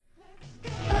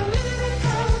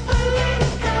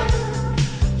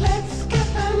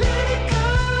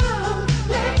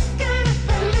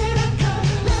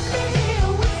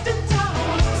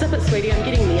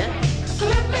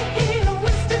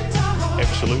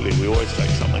absolutely. We always take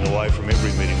something away from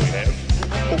every meeting we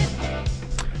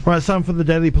have. Right, time for the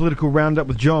Daily Political Roundup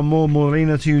with John Moore.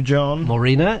 Morena to you, John.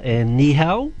 Morena and Ni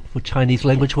Hao for Chinese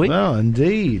Language Week. Oh,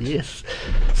 indeed. Yes.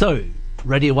 So,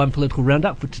 Radio 1 Political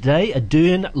Roundup for today.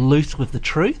 Ardern loose with the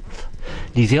truth.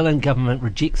 New Zealand government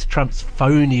rejects Trump's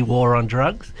phony war on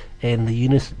drugs. And the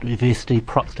university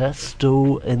proctor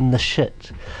still in the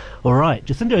shit. All right,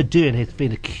 Jacinda Ardern has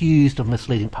been accused of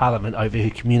misleading Parliament over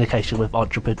her communication with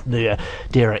entrepreneur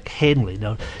Derek Hanley.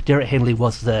 Now, Derek Hanley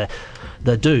was the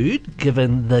dude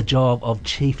given the job of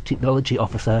Chief Technology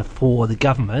Officer for the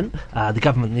government. The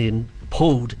government then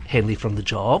pulled Hanley from the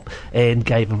job and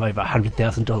gave him over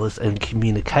 $100,000 in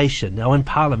communication. Now, in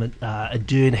Parliament,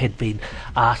 Ardern had been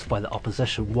asked by the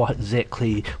opposition what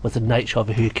exactly was the nature of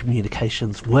her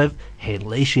communications with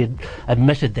Hanley. She had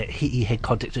admitted that he had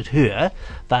contacted her,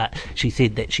 but she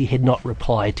said that she had not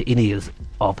replied to any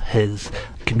of his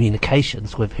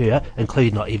communications with her,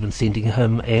 including not even sending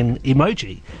him an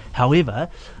emoji. However,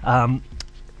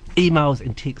 emails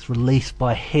and texts released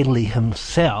by Hanley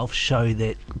himself show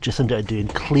that Jacinda Ardern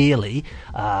clearly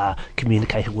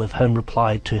communicated with him,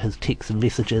 replied to his texts and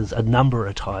messages a number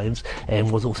of times, and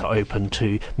was also open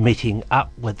to meeting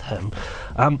up with him.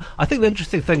 I think the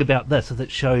interesting thing about this is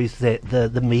it shows that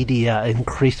the media are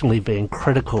increasingly being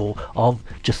critical of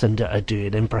Jacinda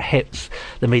Ardern, and perhaps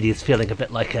the media is feeling a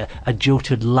bit like a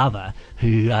jilted lover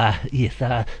who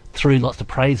threw lots of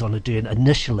praise on Ardern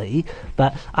initially,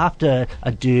 but after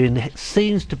Ardern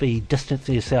seems to be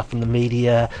distancing herself from the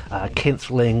media,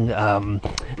 cancelling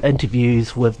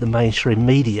interviews with the mainstream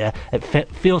media, it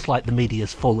feels like the media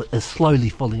is slowly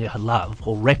falling in her love,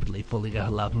 or rapidly falling in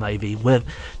her love maybe, with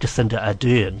Jacinda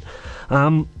Ardern.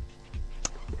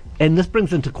 And this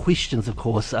brings into questions, of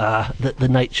course, the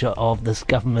nature of this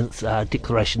government's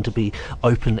declaration to be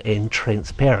open and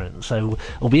transparent. So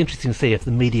it'll be interesting to see if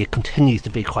the media continues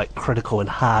to be quite critical and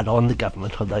hard on the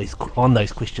government on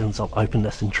those questions of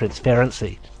openness and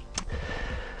transparency.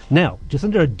 Now,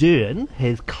 Jacinda Ardern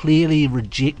has clearly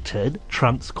rejected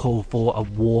Trump's call for a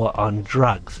war on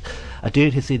drugs.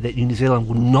 Ardern has said that New Zealand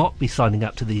will not be signing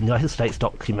up to the United States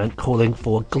document calling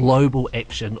for global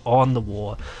action on the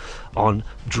war on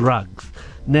drugs.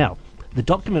 Now, the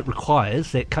document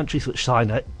requires that countries which sign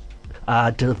it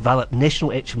develop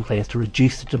national action plans to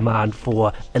reduce the demand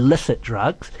for illicit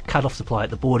drugs, cut off supply at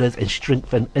the borders, and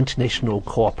strengthen international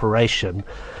cooperation.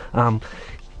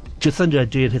 Jacinda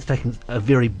Ardern has taken a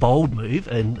very bold move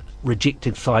in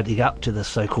rejecting signing up to the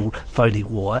so-called phony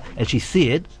war, and she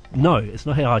said, no, it's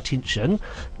not our intention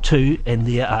to, and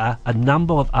there are a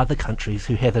number of other countries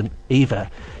who haven't either.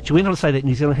 She went on to say that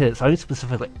New Zealand had its own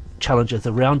specific challenges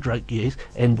around drug use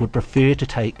and would prefer to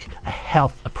take a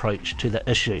health approach to the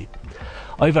issue.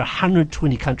 Over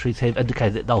 120 countries have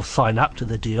indicated that they'll sign up to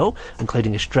the deal,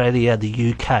 including Australia,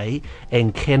 the UK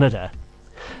and Canada.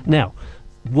 Now,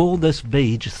 will this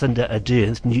be Jacinda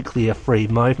Ardern's nuclear-free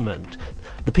movement?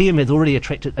 The PM has already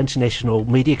attracted international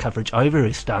media coverage over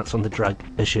her stance on the drug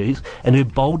issues, and her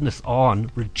boldness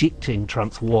on rejecting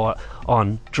Trump's war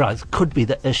on drugs could be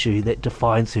the issue that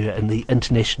defines her in the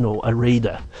international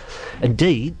arena.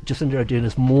 Indeed, Jacinda Ardern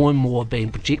is more and more being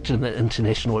projected in the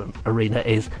international arena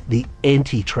as the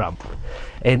anti-Trump.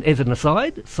 And as an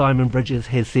aside, Simon Bridges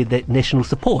has said that National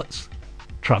supports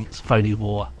Trump's phony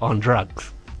war on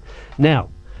drugs. Now,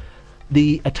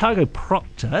 the Otago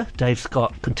proctor, Dave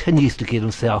Scott, continues to get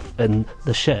himself in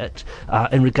the shit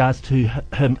in regards to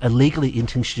him illegally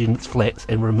entering students' flats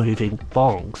and removing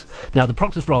bongs. Now, the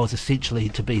proctor's role is essentially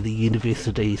to be the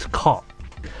university's cop.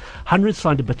 Hundreds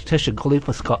signed a petition calling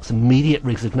for Scott's immediate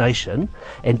resignation,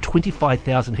 and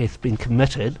 25,000 has been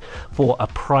committed for a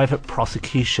private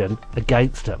prosecution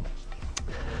against him.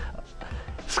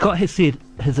 Scott has said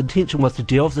his intention was to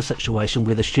deal with the situation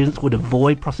where the students would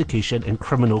avoid prosecution and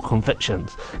criminal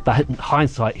convictions, but in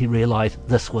hindsight he realised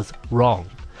this was wrong.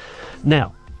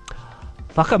 Now,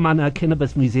 Whakamana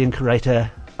Cannabis Museum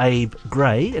curator Abe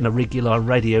Gray, in a regular on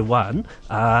Radio 1,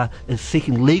 is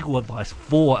seeking legal advice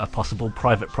for a possible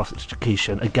private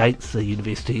prosecution against the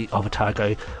University of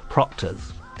Otago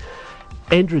proctors.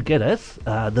 Andrew Giddis,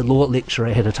 the law lecturer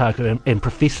at Otago and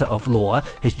professor of law,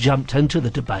 has jumped into the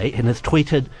debate and has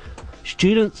tweeted,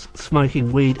 "Students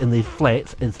smoking weed in their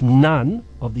flats is none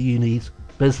of the uni's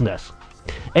business.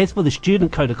 As for the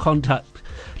student code of conduct,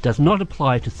 does not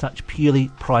apply to such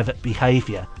purely private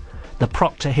behaviour. The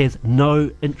proctor has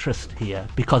no interest here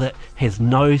because it has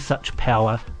no such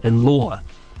power in law."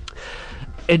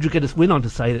 Andrew Giddis went on to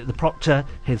say that the proctor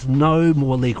has no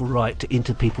more legal right to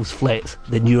enter people's flats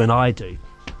than you and I do.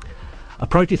 A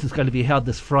protest is going to be held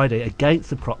this Friday against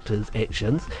the Proctor's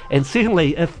actions, and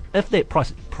certainly if that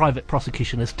private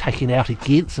prosecution is taken out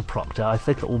against the Proctor, I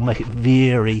think it will make it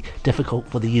very difficult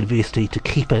for the university to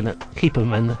keep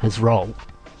him in his role.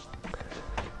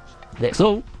 That's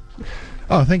all.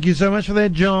 Oh, thank you so much for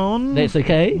that, John. That's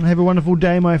okay. Have a wonderful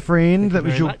day, my friend. Thank you That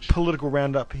was very your much. political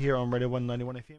roundup here on Radio 191 FM.